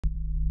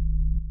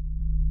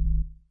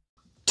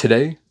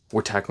Today,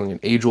 we're tackling an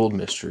age-old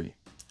mystery,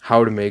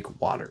 how to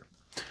make water.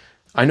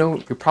 I know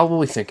you're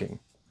probably thinking,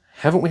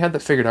 haven't we had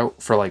that figured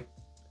out for like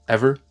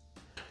ever?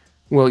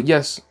 Well,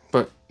 yes,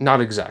 but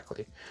not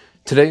exactly.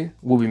 Today,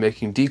 we'll be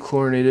making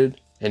dechlorinated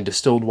and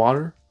distilled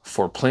water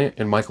for plant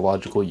and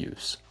mycological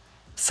use.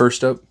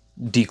 First up,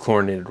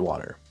 dechlorinated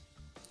water.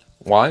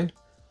 Why?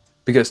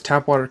 Because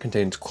tap water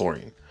contains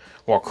chlorine.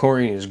 While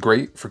chlorine is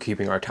great for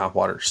keeping our tap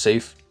water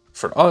safe,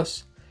 for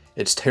us,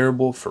 it's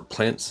terrible for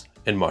plants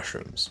and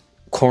mushrooms.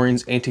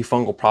 Chlorine's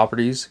antifungal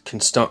properties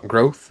can stunt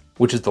growth,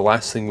 which is the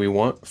last thing we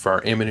want for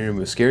our Amanita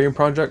muscaria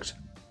project,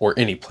 or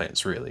any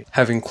plants really.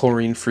 Having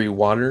chlorine-free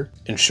water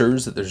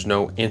ensures that there's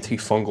no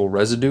antifungal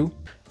residue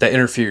that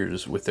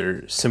interferes with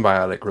their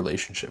symbiotic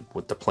relationship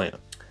with the plant.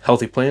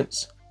 Healthy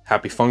plants,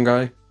 happy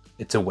fungi,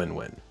 it's a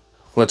win-win.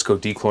 Let's go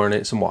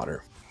dechlorinate some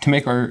water. To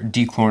make our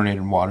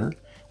dechlorinated water,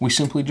 we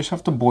simply just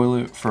have to boil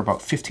it for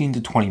about 15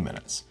 to 20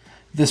 minutes.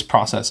 This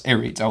process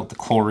aerates out the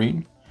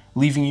chlorine,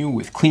 leaving you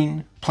with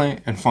clean,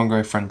 plant and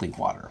fungi-friendly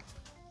water.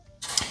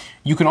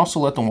 You can also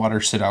let the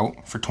water sit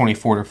out for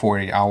 24 to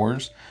 48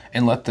 hours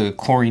and let the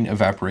chlorine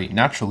evaporate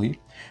naturally,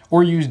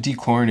 or use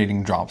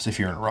dechlorinating drops if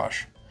you're in a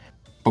rush.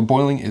 But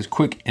boiling is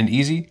quick and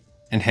easy,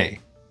 and hey,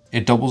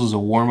 it doubles as a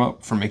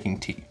warm-up for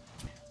making tea.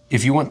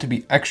 If you want to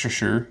be extra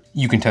sure,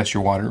 you can test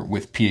your water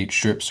with pH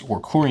strips or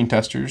chlorine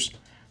testers.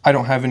 I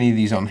don't have any of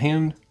these on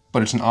hand,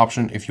 but it's an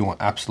option if you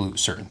want absolute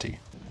certainty.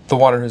 The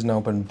water has now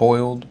been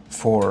boiled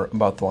for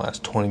about the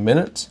last 20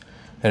 minutes,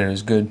 and it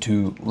is good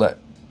to let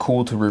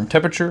cool to room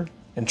temperature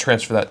and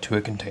transfer that to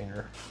a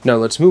container. Now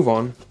let's move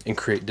on and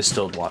create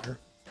distilled water.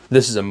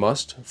 This is a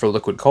must for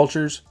liquid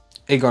cultures,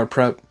 agar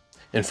prep,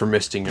 and for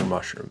misting your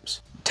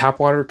mushrooms. Tap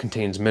water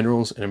contains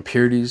minerals and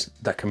impurities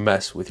that can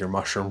mess with your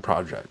mushroom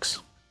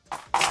projects.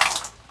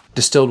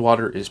 Distilled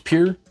water is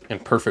pure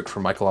and perfect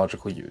for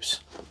mycological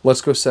use.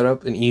 Let's go set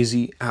up an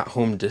easy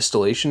at-home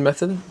distillation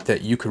method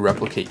that you could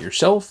replicate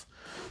yourself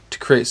to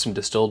create some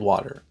distilled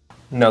water.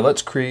 Now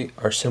let's create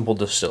our simple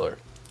distiller.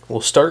 We'll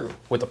start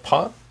with a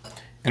pot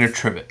and a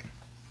trivet.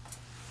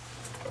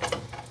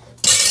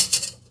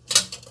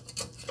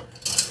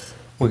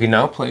 We can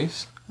now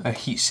place a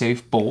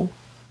heat-safe bowl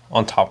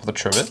on top of the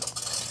trivet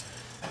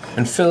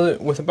and fill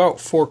it with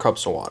about 4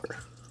 cups of water.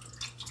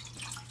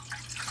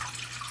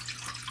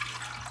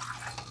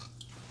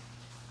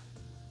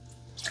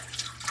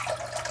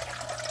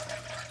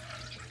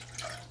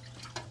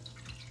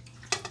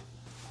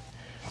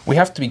 We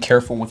have to be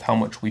careful with how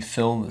much we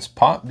fill this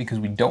pot because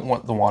we don't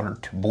want the water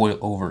to boil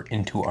over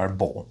into our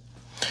bowl.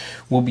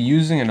 We'll be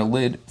using a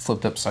lid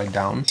flipped upside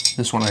down.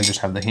 This one I just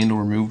have the handle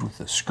removed with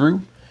a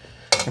screw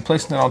and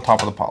placing it on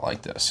top of the pot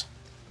like this.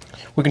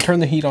 We can turn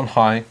the heat on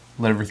high,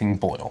 let everything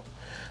boil.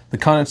 The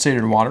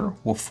condensated water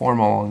will form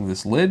along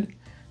this lid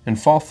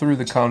and fall through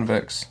the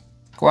convex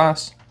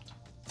glass,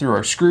 through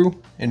our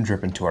screw, and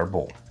drip into our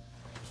bowl.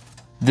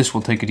 This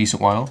will take a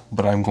decent while,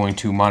 but I'm going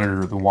to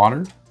monitor the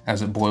water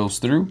as it boils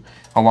through.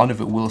 A lot of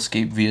it will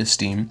escape via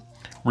steam,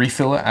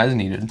 refill it as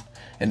needed,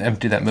 and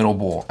empty that middle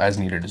bowl as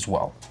needed as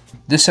well.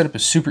 This setup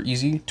is super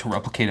easy to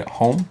replicate at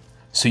home,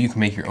 so you can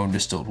make your own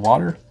distilled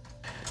water.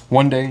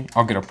 One day,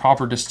 I'll get a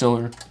proper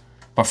distiller,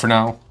 but for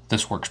now,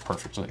 this works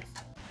perfectly.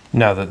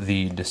 Now that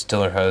the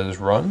distiller has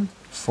run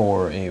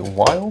for a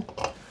while,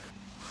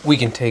 we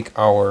can take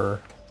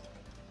our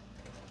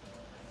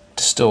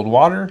distilled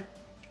water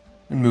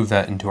and move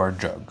that into our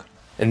jug.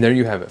 And there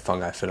you have it,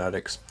 fungi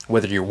fanatics.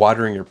 Whether you're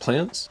watering your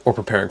plants or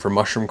preparing for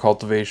mushroom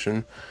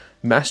cultivation,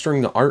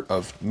 mastering the art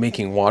of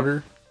making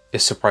water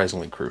is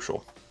surprisingly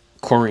crucial.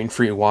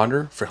 Chlorine-free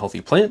water for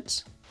healthy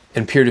plants,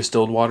 and pure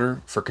distilled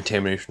water for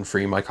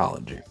contamination-free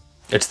mycology.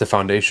 It's the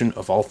foundation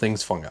of all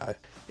things fungi.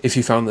 If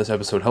you found this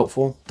episode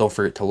helpful, don't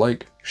forget to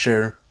like,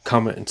 share,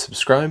 comment, and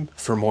subscribe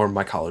for more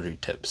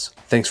mycology tips.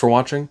 Thanks for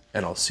watching,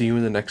 and I'll see you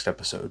in the next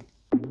episode.